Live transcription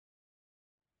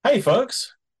Hey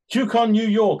folks, QCon New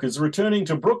York is returning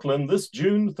to Brooklyn this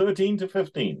June 13 to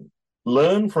 15.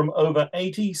 Learn from over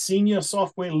 80 senior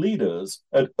software leaders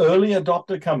at early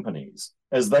adopter companies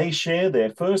as they share their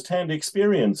firsthand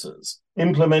experiences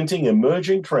implementing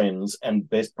emerging trends and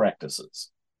best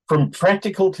practices. From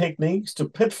practical techniques to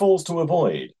pitfalls to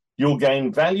avoid, you'll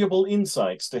gain valuable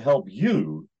insights to help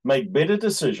you make better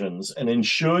decisions and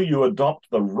ensure you adopt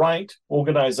the right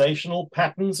organizational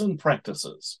patterns and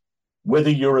practices.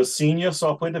 Whether you're a senior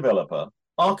software developer,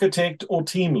 architect, or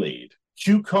team lead,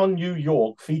 QCon New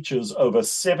York features over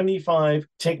 75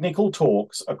 technical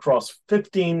talks across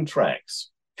 15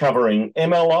 tracks, covering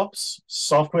MLOps,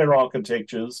 software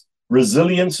architectures,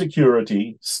 resilient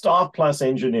security, staff plus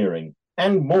engineering,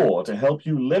 and more to help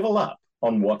you level up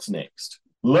on what's next.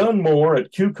 Learn more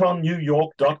at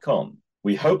qconnewyork.com.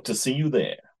 We hope to see you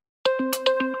there.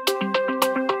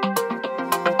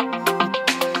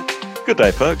 Good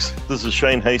day, folks. This is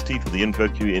Shane Hasty for the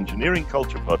InfoQ Engineering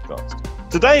Culture Podcast.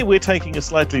 Today, we're taking a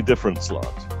slightly different slant.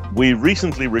 We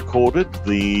recently recorded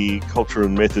the Culture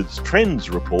and Methods Trends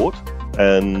report,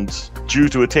 and due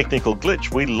to a technical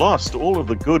glitch, we lost all of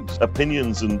the good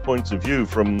opinions and points of view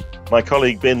from my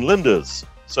colleague Ben Linders.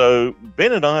 So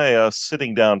Ben and I are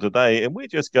sitting down today, and we're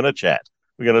just going to chat.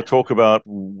 We're going to talk about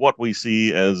what we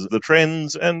see as the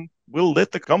trends, and we'll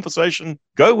let the conversation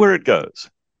go where it goes.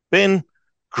 Ben,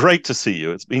 great to see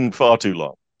you. It's been far too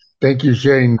long. Thank you,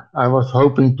 Shane. I was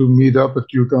hoping to meet up at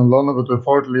QCon London, but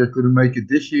unfortunately I couldn't make it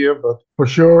this year. But for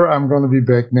sure, I'm going to be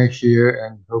back next year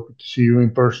and hoping to see you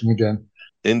in person again.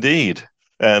 Indeed.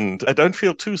 And I don't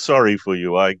feel too sorry for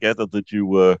you. I gathered that you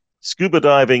were scuba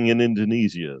diving in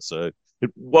Indonesia, so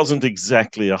it wasn't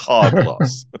exactly a hard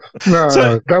loss. No,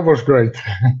 that was great.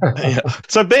 Yeah.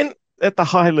 So Ben, at the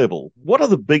high level, what are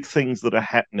the big things that are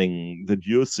happening that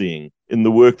you're seeing in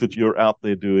the work that you're out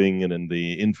there doing and in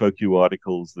the InfoQ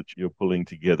articles that you're pulling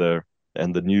together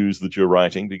and the news that you're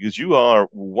writing? Because you are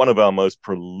one of our most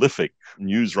prolific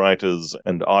news writers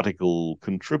and article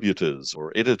contributors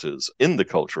or editors in the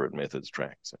Culture and Methods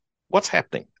tracks. What's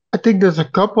happening? I think there's a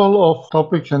couple of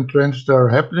topics and trends that are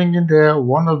happening in there.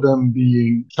 One of them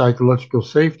being psychological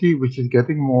safety, which is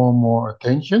getting more and more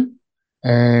attention.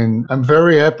 And I'm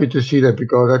very happy to see that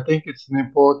because I think it's an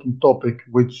important topic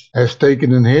which has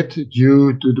taken a hit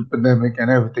due to the pandemic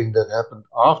and everything that happened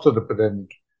after the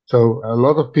pandemic. So a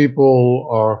lot of people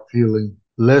are feeling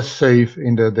less safe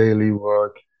in their daily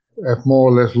work, have more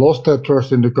or less lost their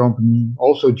trust in the company,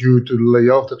 also due to the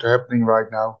layoffs that are happening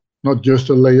right now. Not just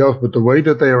the layoffs, but the way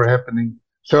that they are happening.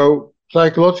 So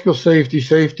psychological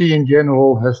safety in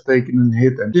general has taken a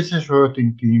hit, and this is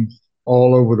hurting teams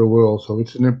all over the world. So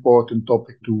it's an important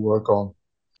topic to work on.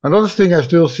 Another thing I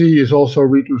still see is also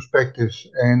retrospectives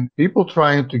and people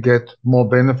trying to get more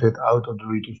benefit out of the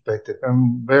retrospective.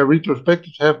 And where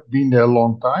retrospectives have been there a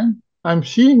long time, I'm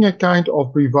seeing a kind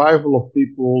of revival of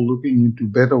people looking into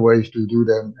better ways to do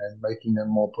them and making them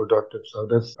more productive. So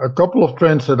that's a couple of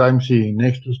trends that I'm seeing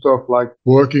next to stuff like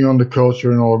working on the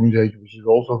culture in organization, which is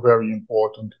also very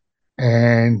important,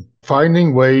 and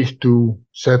finding ways to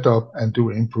set up and to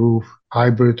improve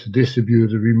hybrid,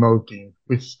 distributed, remote teams,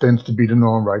 which tends to be the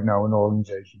norm right now in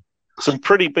organizations. Some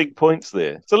pretty big points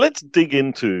there. So let's dig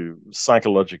into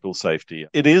psychological safety.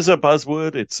 It is a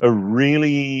buzzword. It's a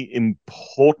really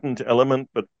important element,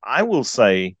 but I will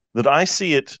say that I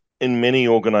see it in many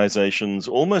organizations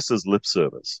almost as lip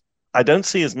service. I don't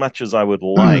see as much as I would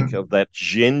like of that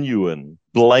genuine,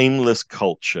 blameless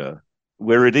culture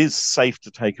where it is safe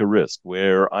to take a risk,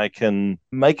 where I can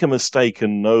make a mistake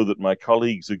and know that my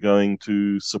colleagues are going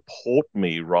to support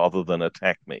me rather than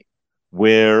attack me,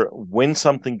 where when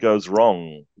something goes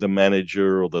wrong, the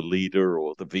manager or the leader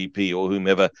or the VP or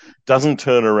whomever doesn't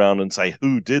turn around and say,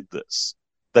 who did this?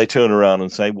 They turn around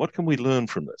and say, what can we learn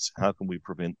from this? How can we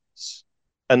prevent this?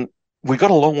 And we've got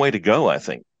a long way to go, I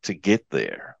think, to get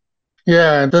there.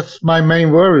 Yeah, and that's my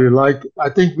main worry. Like,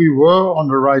 I think we were on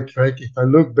the right track. If I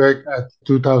look back at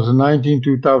 2019,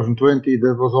 2020,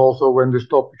 that was also when this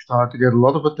topic started to get a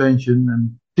lot of attention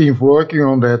and teams working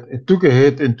on that. It took a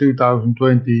hit in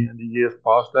 2020 and the years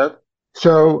past that.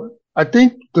 So I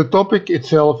think the topic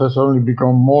itself has only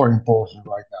become more important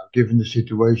right now, given the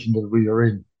situation that we are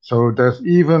in. So there's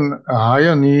even a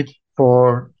higher need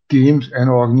for teams and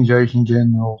organizations in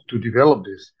general to develop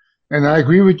this. And I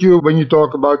agree with you when you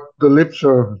talk about the lip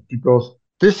service, because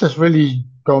this has really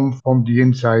come from the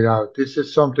inside out. This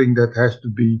is something that has to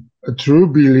be a true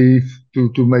belief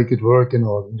to make it work in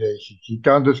organizations. You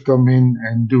can't just come in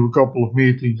and do a couple of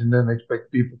meetings and then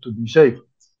expect people to be safe.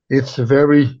 It's a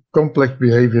very complex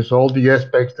behavior. All the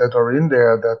aspects that are in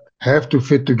there that have to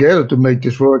fit together to make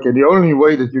this work. And the only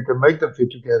way that you can make them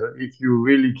fit together if you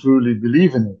really truly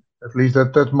believe in it. At least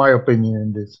that's my opinion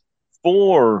in this.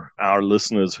 For our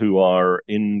listeners who are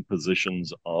in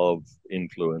positions of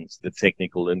influence, the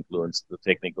technical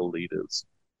leaders,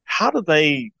 how do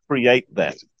they create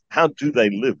that? How do they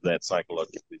live that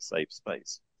psychologically safe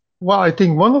space? Well, I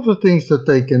think one of the things that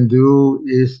they can do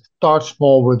is start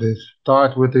small with this.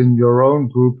 Start within your own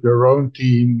group, your own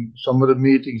team, some of the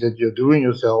meetings that you're doing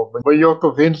yourself, where you're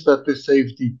convinced that this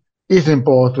safety is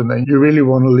important and you really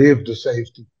want to live the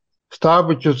safety. Start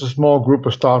with just a small group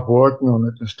and start working on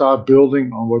it and start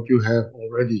building on what you have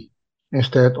already,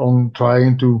 instead on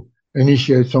trying to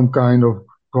initiate some kind of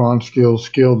grand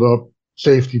skilled up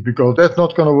safety, because that's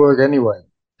not going to work anyway.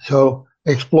 So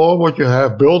explore what you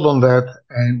have, build on that,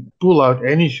 and pull out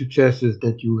any successes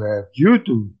that you have due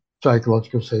to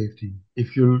psychological safety.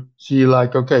 If you see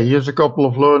like, okay, here's a couple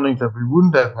of learnings that we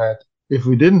wouldn't have had if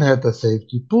we didn't have that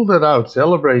safety, pull that out,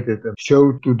 celebrate it, and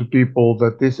show to the people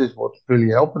that this is what's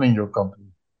really helping in your company.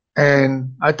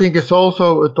 And I think it's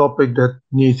also a topic that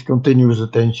needs continuous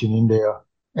attention in there.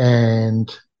 And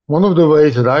one of the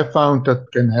ways that I found that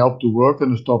can help to work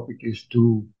on this topic is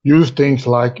to use things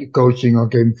like coaching or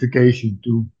gamification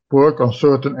to work on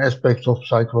certain aspects of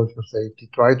psychological safety,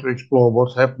 try to explore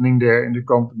what's happening there in the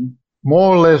company,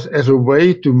 more or less as a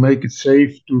way to make it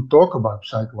safe to talk about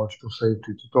psychological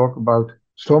safety, to talk about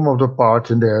some of the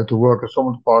parts in there, to work on some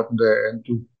of the parts in there, and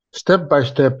to step by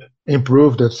step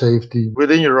improve that safety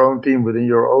within your own team, within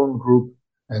your own group,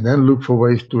 and then look for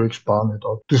ways to expand it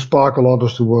or to sparkle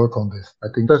others to work on this. I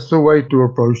think that's the way to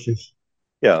approach this.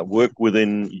 Yeah, work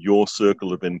within your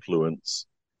circle of influence.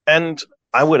 And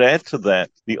I would add to that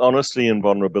the honesty and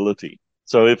vulnerability.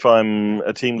 So if I'm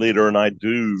a team leader and I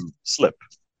do slip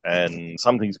and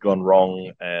something's gone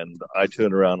wrong and I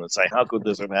turn around and say, how could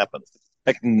this have happened?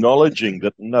 Acknowledging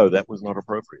that, no, that was not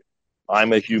appropriate.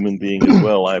 I'm a human being as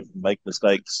well. I make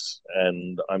mistakes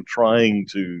and I'm trying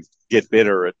to get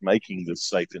better at making this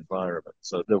safe environment.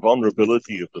 So the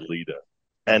vulnerability of the leader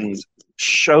and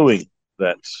showing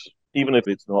that even if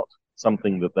it's not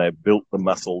something that they've built the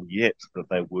muscle yet, that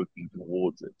they're working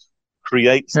towards it,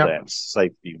 creates that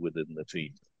safety within the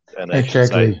team. And as you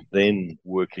say, then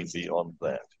working beyond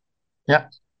that. Yeah.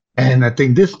 And I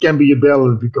think this can be a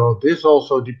balance, because this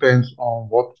also depends on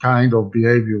what kind of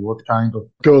behavior, what kind of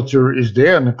culture is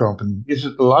there in the company. Is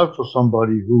it allowed for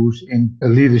somebody who's in a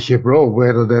leadership role,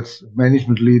 whether that's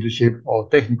management leadership or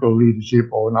technical leadership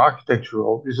or an architectural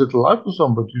role? Is it allowed for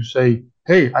somebody to say,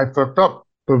 hey, I fucked up,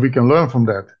 but we can learn from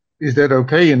that? Is that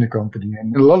okay in the company?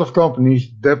 And in a lot of companies,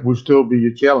 that would still be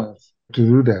a challenge to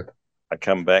do that. I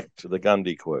come back to the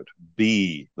Gandhi quote,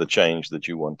 be the change that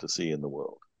you want to see in the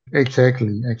world.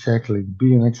 Exactly.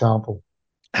 Be an example.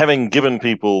 Having given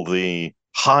people the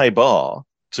high bar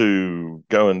to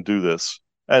go and do this,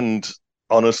 and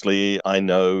honestly, I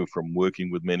know from working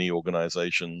with many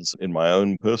organizations in my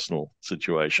own personal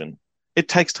situation, it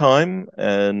takes time,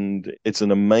 and it's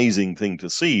an amazing thing to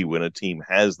see when a team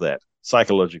has that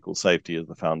psychological safety as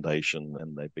the foundation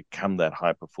and they become that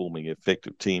high-performing,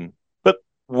 effective team. But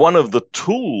one of the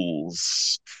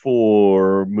tools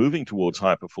for moving towards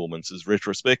high performance is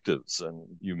retrospectives. And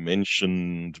you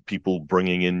mentioned people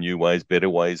bringing in new ways, better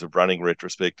ways of running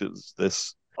retrospectives.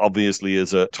 This obviously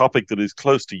is a topic that is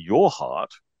close to your heart.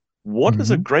 What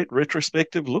does a great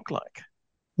retrospective look like?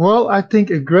 Well, I think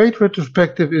a great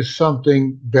retrospective is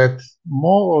something that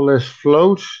more or less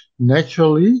flows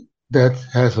naturally, that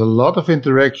has a lot of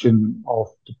interaction of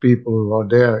the people who are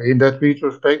there in that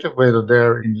retrospective, whether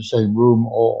they're in the same room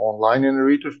or online in a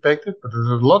retrospective. But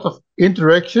there's a lot of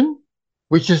interaction,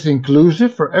 which is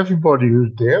inclusive for everybody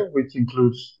who's there, which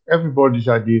includes everybody's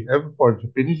ideas, everybody's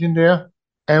opinions in there,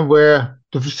 and where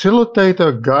the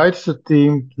facilitator guides the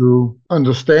team through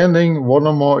understanding one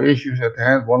or more issues at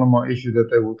hand, one or more issues that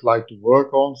they would like to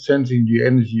work on, sensing the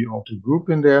energy of the group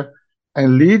in there,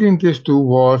 and leading this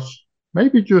towards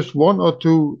maybe just one or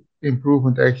two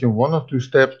improvement action, one or two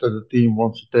steps that the team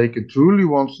wants to take and truly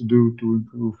wants to do to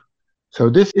improve. So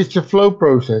this is a flow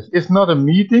process. It's not a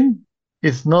meeting.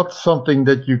 It's not something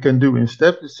that you can do in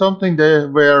steps. It's something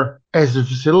there where, as a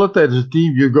facilitator, as a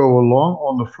team, you go along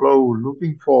on the flow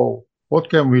looking for what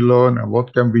can we learn and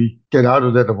what can we get out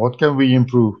of that and what can we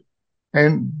improve.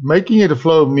 And making it a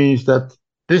flow means that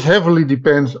this heavily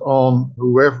depends on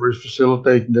whoever is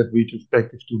facilitating that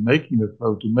retrospective to making the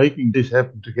flow, to making this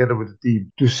happen together with the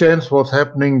team, to sense what's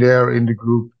happening there in the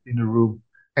group, in the room,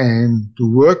 and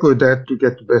to work with that to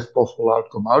get the best possible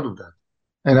outcome out of that.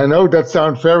 And I know that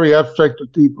sounds very abstract to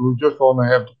people who just want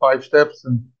to have the 5 steps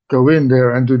and go in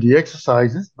there and do the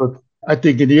exercises. But I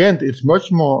think in the end, it's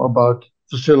much more about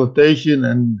facilitation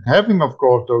and having, of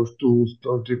course, those tools,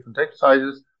 those different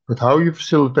exercises, but how you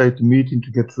facilitate the meeting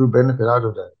to get true benefit out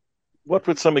of that. What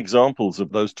would some examples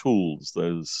of those tools,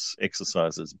 those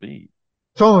exercises be?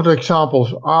 Some of the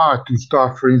examples are to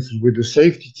start, for instance, with a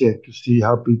safety check to see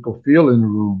how people feel in the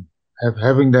room,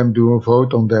 having them do a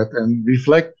vote on that and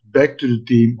reflect back to the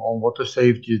team on what the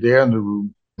safety is there in the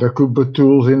room. There could be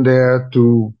tools in there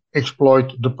to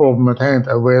exploit the problem at hand,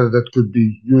 and whether that could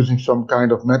be using some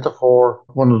kind of metaphor.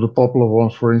 One of the popular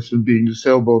ones, for instance, being the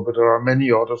sailboat, but there are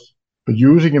many others. But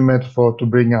using a metaphor to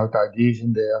bring out ideas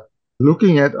in there.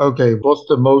 Looking at, okay, what's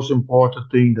the most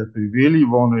important thing that we really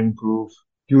want to improve?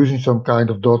 Using some kind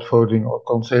of dot voting or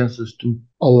consensus to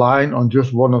align on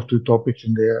just one or two topics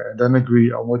in there and then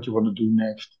agree on what you want to do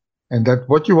next. And that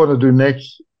what you want to do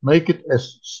next, make it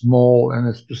as small and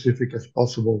as specific as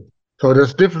possible. So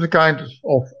there's different kinds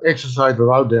of exercises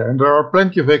out there, and there are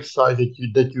plenty of exercises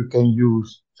that you can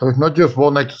use. So it's not just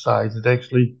one exercise, it's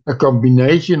actually a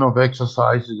combination of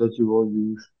exercises that you will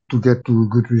use to get to a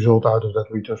good result out of that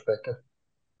retrospective.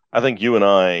 I think you and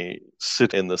I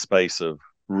sit in the space of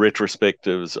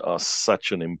retrospectives are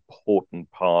such an important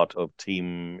part of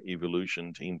team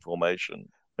evolution, team formation,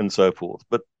 and so forth.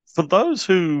 But for those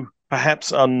who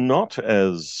perhaps are not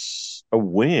as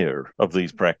aware of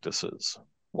these practices,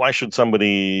 why should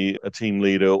somebody, a team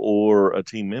leader or a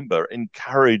team member,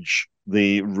 encourage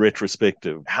the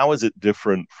retrospective? How is it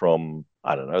different from,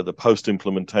 I don't know, the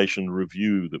post-implementation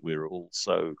review that we're all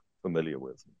so familiar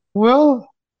with? Well,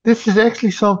 this is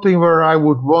actually something where I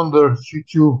would wonder,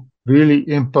 should you really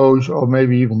impose or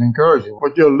maybe even encourage it?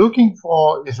 What you're looking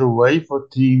for is a way for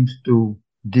teams to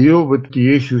deal with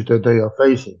the issues that they are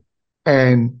facing.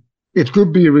 And it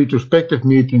could be a retrospective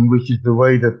meeting, which is the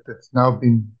way that it's now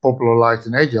been popularized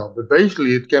in Agile. But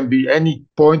basically, it can be any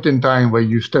point in time where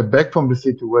you step back from the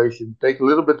situation, take a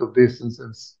little bit of distance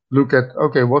and look at,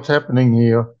 okay, what's happening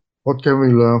here? What can we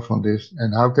learn from this?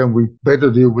 And how can we better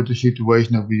deal with the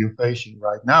situation that we are facing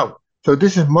right now? So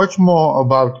this is much more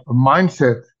about a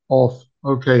mindset of,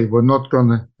 okay, we're not going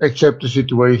to accept the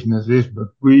situation as is, but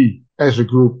we as a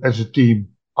group, as a team,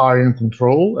 are in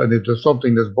control. And if there's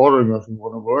something that's bothering us, we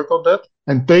want to work on that.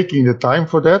 And taking the time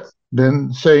for that,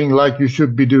 then saying like you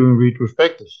should be doing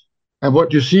retrospectives. And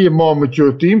what you see in more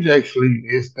mature teams actually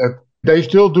is that they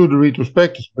still do the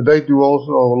retrospectives, but they do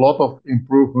also a lot of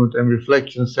improvement and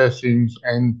reflection sessions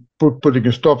and putting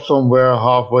a stop somewhere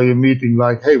halfway a meeting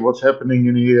like, hey, what's happening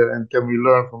in here and can we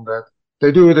learn from that?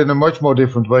 They do it in a much more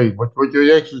different way. But what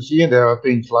you actually see in there are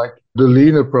things like the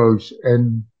lean approach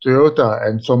and Toyota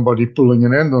and somebody pulling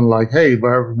an end on like, hey,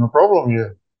 we're having a problem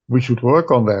here. We should work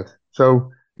on that.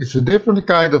 So it's a different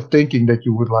kind of thinking that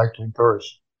you would like to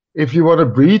encourage. If you want to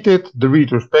breed it, the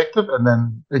retrospective, and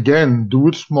then again, do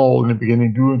it small in the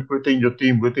beginning, do it within your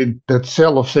team, within that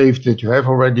cell of safety that you have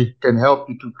already can help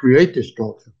you to create this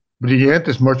culture. But in the end,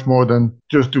 it's much more than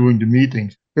just doing the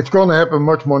meetings. It's going to happen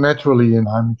much more naturally in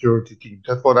high maturity teams.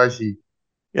 That's what I see.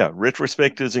 Yeah,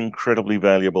 retrospect is incredibly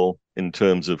valuable in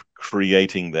terms of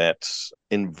creating that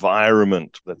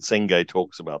environment that Senge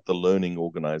talks about, the learning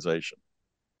organization.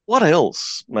 What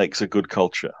else makes a good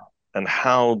culture? And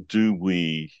how do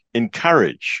we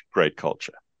encourage great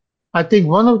culture? I think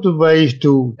one of the ways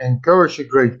to encourage a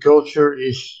great culture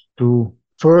is to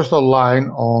first align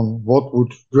on what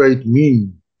would great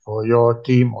mean for your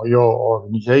team or your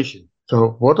organization.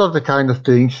 So what are the kind of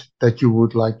things that you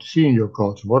would like to see in your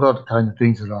culture? What are the kind of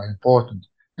things that are important?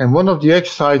 And one of the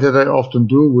exercises that I often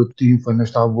do with teams when I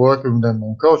start working with them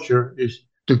on culture is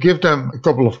to give them a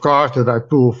couple of cards that I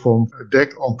pull from a deck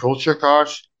on culture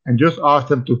cards and just ask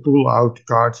them to pull out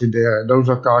cards in there. And those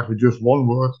are cards with just one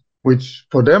word, which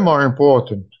for them are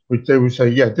important, which they would say,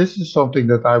 yeah, this is something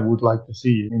that I would like to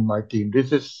see in my team.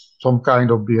 This is some kind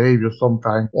of behavior, some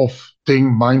kind of thing,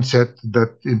 mindset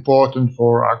that's important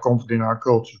for our company and our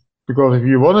culture. Because if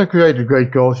you want to create a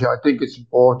great culture, I think it's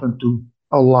important to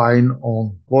align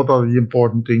on what are the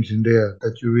important things in there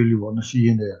that you really want to see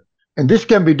in there. And this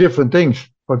can be different things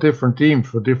for different teams,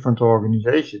 for different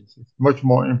organizations. It's much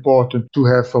more important to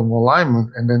have some alignment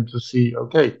and then to see,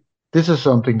 okay, this is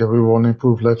something that we want to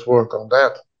improve. Let's work on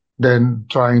that. Than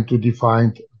trying to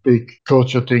define a big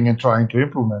culture thing and trying to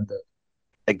implement that.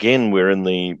 Again, we're in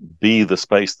the be the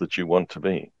space that you want to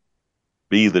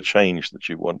be the change that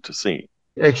you want to see.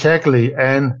 Exactly.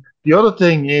 And the other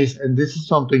thing is, and this is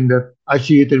something that I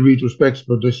see it in retrospect,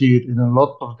 but I see it in a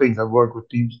lot of things I work with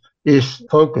teams, is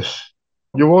focus.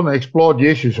 You want to explore the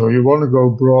issues or you want to go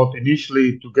broad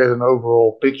initially to get an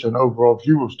overall picture, an overall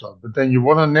view of stuff. But then you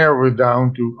want to narrow it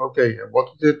down to, okay, what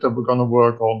is it that we're going to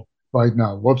work on? right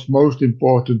now? What's most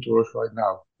important to us right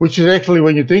now? Which is actually,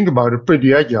 when you think about it,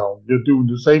 pretty agile. You're doing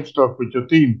the same stuff with your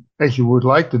team as you would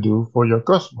like to do for your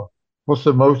customer. What's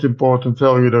the most important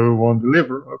value that we want to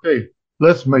deliver? Okay,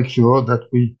 let's make sure that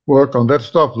we work on that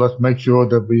stuff. Let's make sure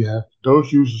that we have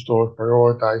those user stories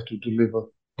prioritized to deliver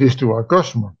this to our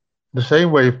customer. The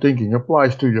same way of thinking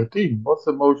applies to your team. What's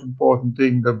the most important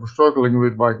thing that we're struggling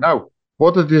with right now?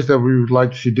 What it is that we would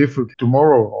like to see different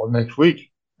tomorrow or next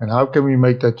week? And how can we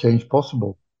make that change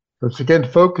possible? So it's again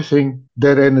focusing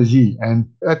that energy. And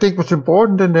I think what's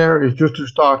important in there is just to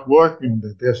start working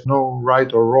that there's no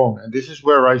right or wrong. And this is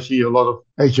where I see a lot of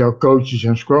agile coaches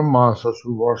and scrum masters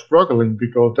who are struggling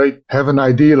because they have an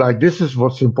idea like this is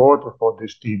what's important for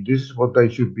this team. This is what they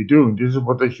should be doing. This is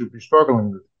what they should be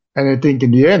struggling with. And I think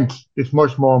in the end, it's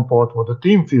much more important what the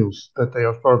team feels that they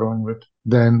are struggling with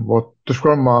than what the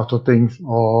Scrum Master thinks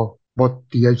or what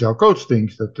the Agile coach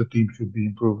thinks that the team should be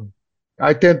improving.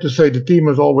 I tend to say the team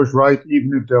is always right,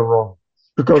 even if they're wrong,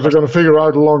 because they're going to figure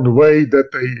out along the way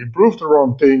that they improved the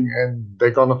wrong thing and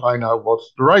they're going to find out what's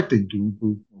the right thing to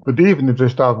improve. But even if they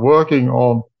start working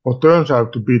on what turns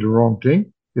out to be the wrong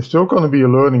thing, it's still going to be a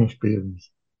learning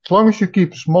experience. As long as you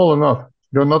keep it small enough,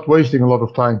 you're not wasting a lot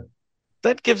of time.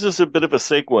 That gives us a bit of a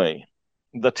segue.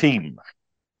 The team.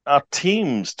 Our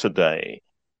teams today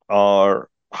are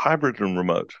hybrid and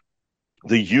remote.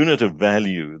 The unit of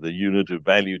value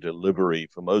delivery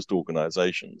for most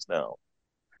organizations now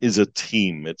is a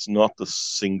team. It's not the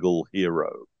single hero.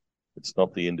 It's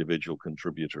not the individual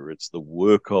contributor. It's the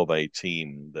work of a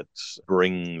team that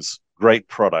brings great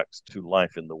products to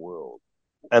life in the world.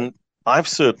 And I've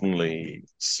certainly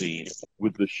seen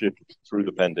with the shift through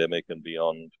the pandemic and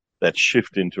beyond, that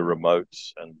shift into remote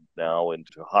and now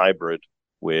into hybrid,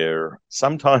 where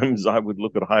sometimes I would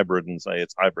look at hybrid and say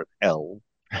it's hybrid hell.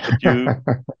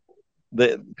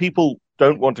 But people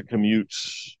don't want to commute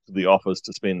to the office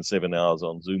to spend 7 hours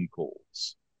on Zoom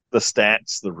calls. The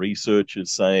stats, the research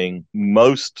is saying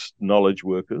most knowledge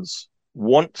workers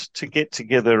want to get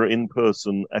together in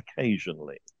person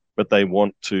occasionally, but they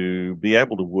want to be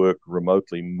able to work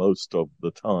remotely most of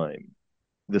the time.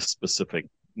 The specific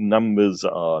numbers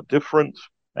are different,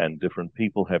 and different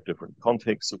people have different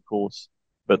contexts, of course.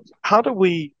 But how do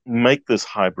we make this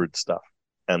hybrid stuff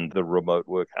and the remote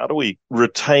work? How do we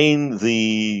retain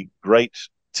the great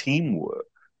teamwork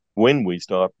when we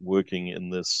start working in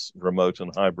this remote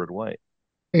and hybrid way?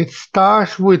 It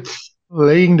starts with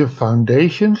laying the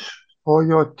foundations for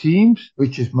your teams,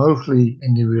 which is mostly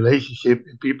in the relationship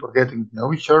and people getting to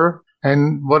know each other.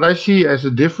 And what I see as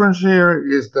a difference here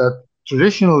is that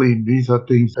traditionally, these are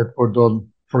things that were done,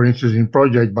 for instance, in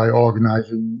project by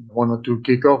organizing 1 or 2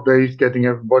 kickoff days, getting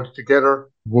everybody together,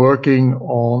 working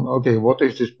on, okay, what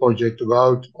is this project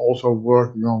about? Also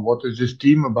working on what is this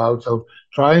team about? So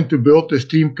trying to build this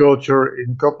team culture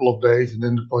in a couple of days, and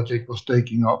then the project was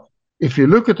taking off. If you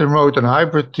look at the remote and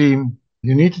hybrid team,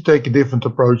 you need to take a different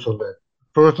approach on that.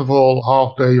 First of all,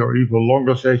 half day or even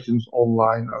longer sessions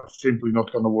online are simply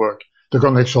not going to work. They're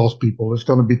going to exhaust people. It's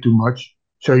going to be too much.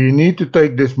 So you need to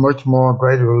take this much more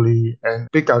gradually and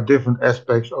pick out different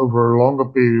aspects over a longer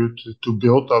period to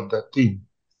build up that team.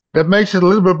 That makes it a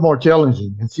little bit more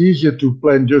challenging. It's easier to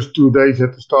plan just 2 days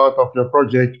at the start of your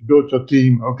project, build your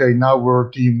team. Okay, now we're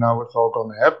a team, now it's all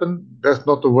going to happen. That's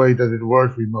not the way that it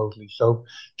works remotely. So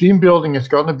team building is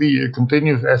going to be a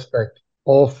continuous aspect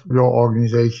of your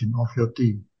organization, of your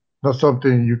team. Not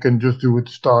something you can just do at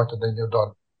the start and then you're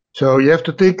done. So you have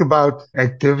to think about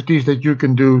activities that you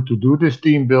can do to do this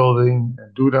team building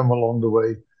and do them along the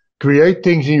way. Create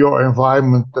things in your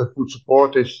environment that would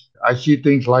support this. I see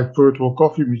things like virtual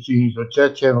coffee machines or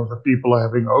chat channels that people are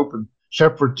having open.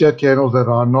 Separate chat channels that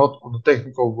are not on the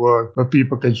technical work, where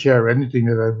people can share anything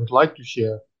that they would like to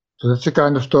share. So that's the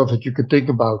kind of stuff that you can think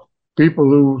about. People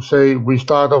who say we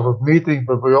start off a meeting,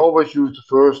 but we always use the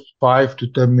first 5 to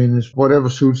 10 minutes, whatever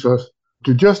suits us,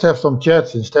 to just have some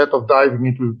chats instead of diving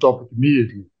into the topic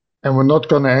immediately. And we're not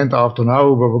going to end after an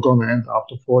hour, but we're going to end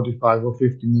after 45 or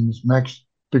 50 minutes max,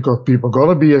 because people are going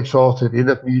to be exhausted in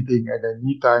that meeting and they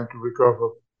need time to recover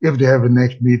if they have a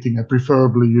next meeting, and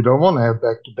preferably you don't want to have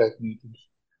back-to-back meetings.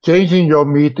 Changing your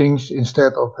meetings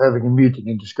instead of having a meeting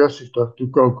and discussing stuff to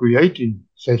co-creating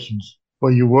sessions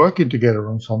where you're working together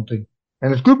on something.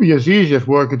 And it could be as easy as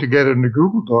working together in a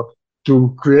Google Doc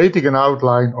to creating an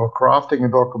outline or crafting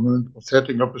a document or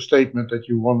setting up a statement that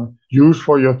you want to use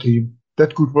for your team.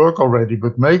 That could work already,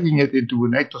 but making it into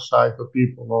an exercise where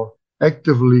people are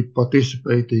actively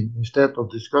participating instead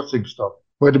of discussing stuff.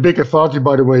 Where the big advantage,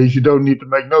 by the way, is you don't need to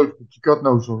make notes, but you got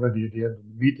notes already at the end of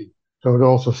the meeting. So it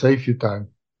also saves you time.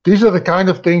 These are the kind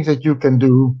of things that you can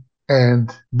do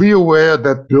And be aware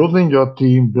that building your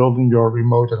team, building your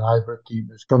remote and hybrid team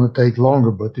is going to take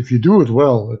longer. But if you do it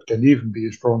well, it can even be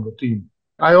a stronger team.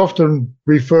 I often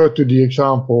refer to the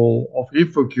example of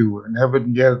InfoQ and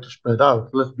having the to spread out.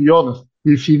 Let's be honest.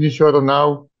 We've seen each other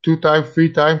now 2 times,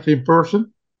 3 times in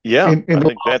person. Yeah, in I the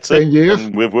think last that's 10 it. years.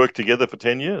 And we've worked together for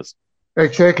 10 years.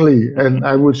 Exactly. And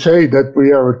I would say that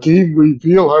we are a team. We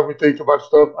feel how we think about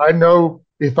stuff. I know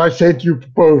if I send you a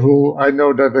proposal, I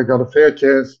know that I got a fair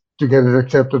chance to get it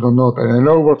accepted or not. And I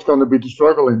know what's going to be the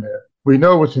struggle in there. We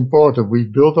know what's important. We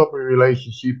built up a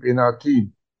relationship in our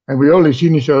team. And we only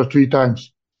seen each other 3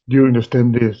 times during this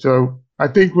 10 years. So I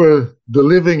think we're the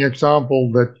living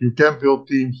example that you can build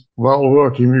teams while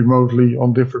working remotely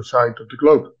on different sides of the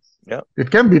globe. Yeah.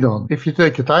 It can be done if you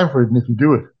take your time for it and if you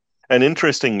do it. And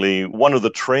interestingly, one of the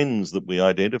trends that we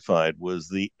identified was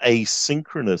the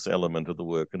asynchronous element of the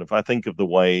work. And if I think of the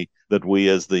way that we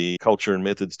as the Culture and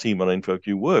Methods team on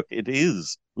InfoQ work, it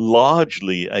is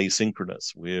largely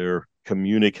asynchronous. We're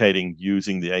communicating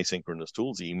using the asynchronous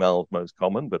tools. Email is most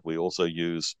common, but we also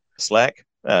use Slack.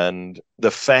 And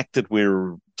the fact that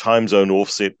we're time zone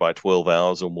offset by 12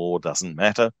 hours or more doesn't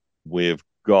matter. We've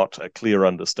got a clear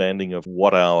understanding of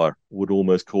what our, would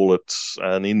almost call it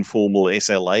an informal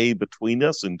SLA between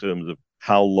us in terms of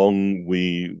how long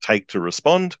we take to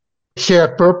respond.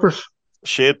 Shared purpose,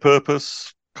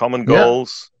 common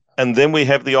goals. Yeah. And then we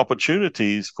have the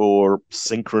opportunities for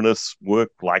synchronous work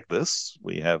like this.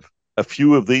 We have a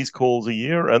few of these calls a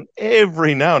year, and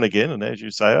every now and again, and as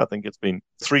you say, I think it's been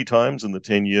 3 times in the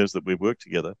 10 years that we've worked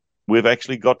together, we've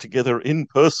actually got together in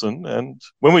person. And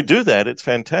when we do that, it's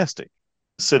fantastic.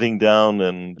 Sitting down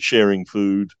and sharing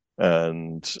food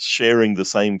and sharing the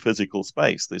same physical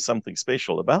space. There's something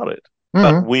special about it.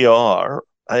 But we are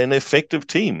an effective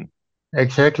team.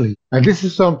 Exactly. And this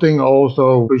is something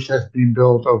also which has been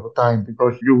built over time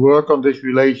because you work on this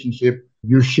relationship.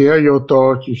 You share your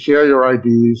thoughts, you share your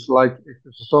ideas. Like if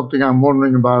it's something I'm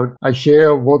wondering about, I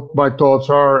share what my thoughts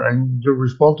are and you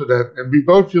respond to that. And we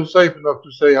both feel safe enough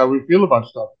to say how we feel about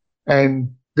stuff.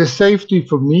 And the safety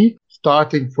for me,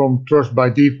 starting from trust by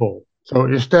default. So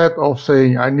instead of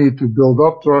saying I need to build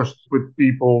up trust with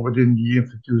people within the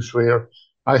InfoQ sphere,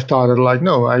 I started like,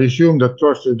 no, I assume that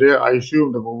trust is there. I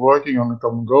assume that we're working on a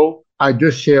common goal. I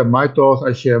just share my thoughts,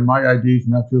 I share my ideas,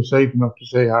 and I feel safe enough to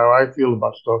say how I feel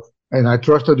about stuff. And I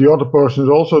trust that the other person is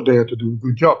also there to do a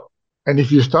good job. And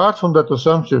if you start from that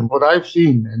assumption, what I've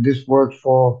seen, and this works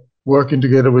for working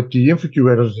together with the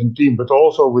InfoQ editors and team, but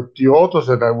also with the authors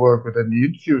that I work with and the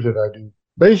interviews that I do,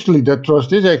 basically that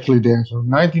trust is actually there. So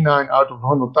 99 out of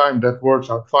 100 times that works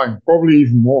out fine, probably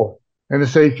even more. And it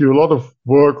saves you a lot of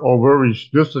work or worries.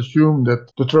 Just assume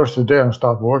that the trust is there and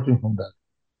start working from that.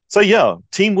 So yeah,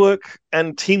 teamwork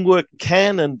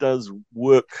can and does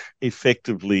work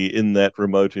effectively in that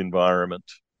remote environment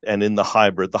and in the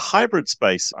hybrid. The hybrid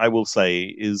space, I will say,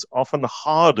 is often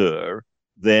harder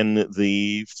than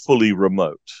the fully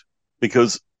remote,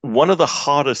 because one of the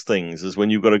hardest things is when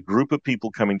you've got a group of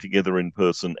people coming together in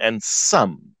person and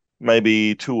some,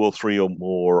 maybe 2 or 3 or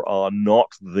more, are not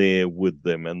there with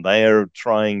them and they are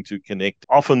trying to connect,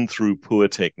 often through poor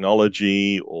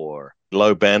technology or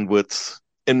low bandwidth.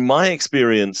 In my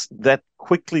experience, that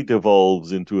quickly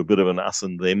devolves into a bit of an us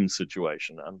and them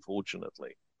situation,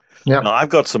 unfortunately. Yeah. Now, I've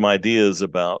got some ideas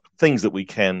about things that we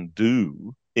can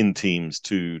do in teams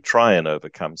to try and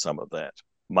overcome some of that.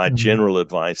 My general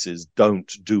advice is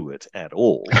don't do it at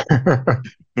all.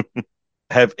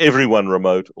 Have everyone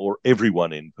remote or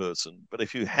everyone in person. But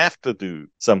if you have to do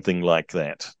something like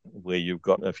that, where you've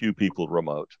got a few people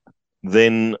remote,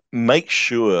 then make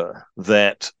sure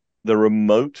that the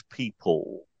remote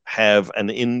people have an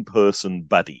in-person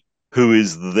buddy who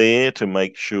is there to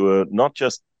make sure, not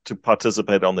just to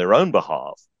participate on their own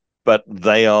behalf, but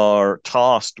they are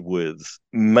tasked with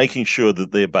making sure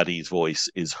that their buddy's voice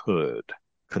is heard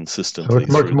consistently. So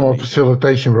it's much more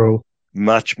facilitation role.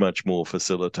 Much, much more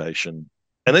facilitation.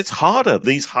 And it's harder.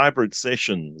 These hybrid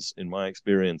sessions, in my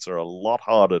experience, are a lot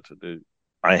harder to do.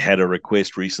 I had a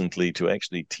request recently to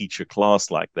actually teach a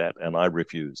class like that, and I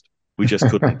refused. We just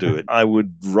couldn't do it. I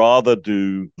would rather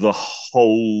do the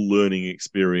whole learning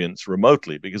experience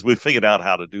remotely because we've figured out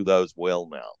how to do those well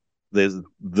now. There's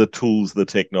the tools, the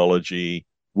technology.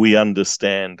 We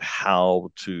understand how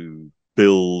to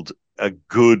build a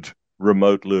good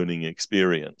remote learning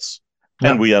experience.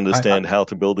 And we understand how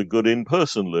to build a good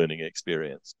in-person learning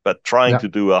experience. But trying to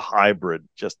do a hybrid,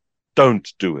 just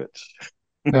don't do it.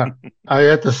 I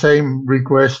had the same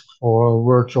request for a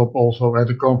workshop also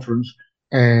at a conference.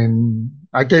 And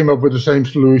I came up with the same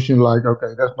solution, like,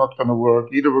 okay, that's not going to work.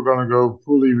 Either we're going to go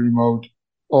fully remote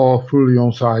or fully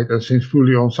on-site. And since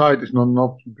fully on-site is not an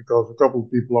option because a couple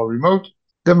of people are remote,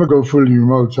 then we go fully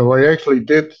remote. So I actually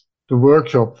did the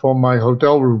workshop from my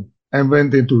hotel room and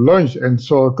went into lunch and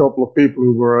saw a couple of people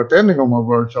who were attending on my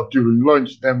workshop during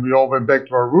lunch. Then we all went back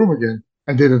to our room again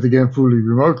and did it again fully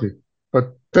remotely.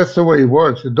 But that's the way it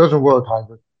works. It doesn't work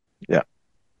hybrid. Yeah,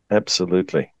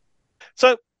 absolutely.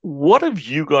 So what have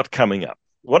you got coming up?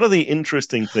 What are the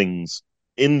interesting things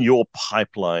in your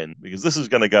pipeline? Because this is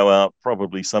going to go out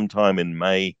probably sometime in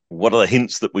May. What are the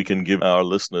hints that we can give our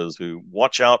listeners who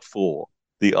watch out for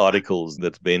the articles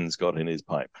that Ben's got in his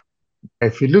pipe?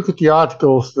 If you look at the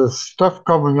articles, there's stuff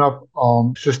coming up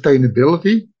on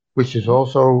sustainability, which is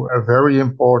also a very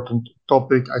important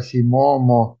topic. I see more and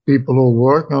more people who are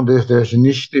working on this. There's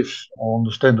initiatives on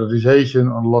the standardization,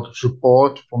 on a lot of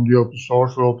support from the open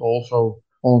source world, also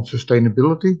on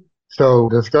sustainability. So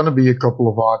there's going to be a couple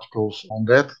of articles on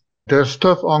that. There's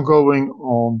stuff ongoing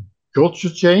on culture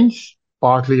change,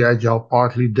 partly agile,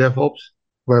 partly DevOps,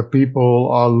 where people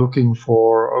are looking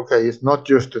for, okay, it's not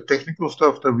just the technical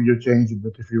stuff that we are changing,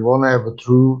 but if you want to have a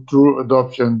true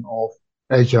adoption of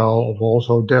agile, of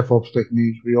also DevOps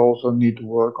techniques, we also need to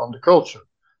work on the culture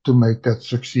to make that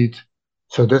succeed.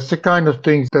 So that's the kind of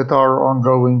things that are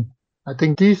ongoing. I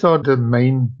think these are the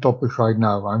main topics right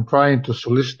now. I'm trying to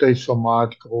solicit some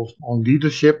articles on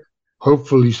leadership,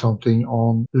 hopefully something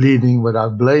on leading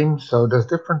without blame. So there's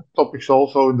different topics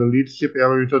also in the leadership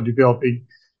area that are developing.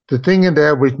 The thing in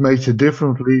there which makes it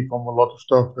differently from a lot of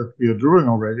stuff that we are doing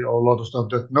already, or a lot of stuff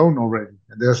that's known already.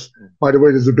 And by the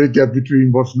way, there's a big gap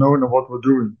between what's known and what we're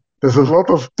doing. There's a lot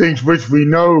of things which we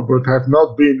know but have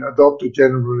not been adopted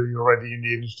generally already in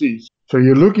the industries. So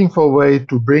you're looking for a way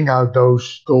to bring out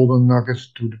those golden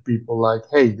nuggets to the people like,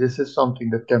 hey, this is something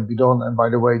that can be done. And by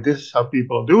the way, this is how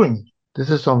people are doing it. This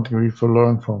is something we can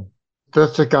learn from.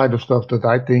 That's the kind of stuff that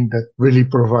I think that really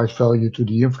provides value to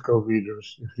the InfraCo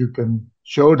readers. If you can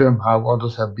show them how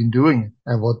others have been doing it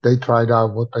and what they tried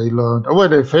out, what they learned, or where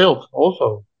they failed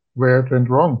also, where it went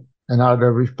wrong, and how they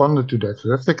responded to that. So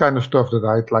that's the kind of stuff that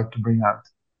I'd like to bring out.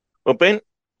 Well, Ben,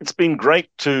 it's been great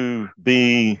to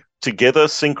be together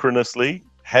synchronously,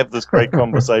 have this great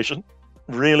conversation.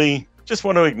 Really just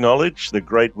want to acknowledge the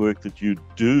great work that you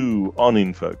do on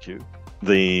InfoQ,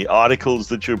 the articles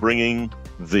that you're bringing,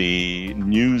 the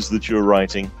news that you're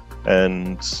writing,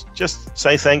 and just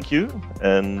say thank you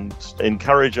and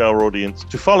encourage our audience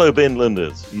to follow Ben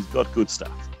Linders. He's got good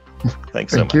stuff.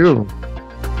 Thanks so much. Thank you.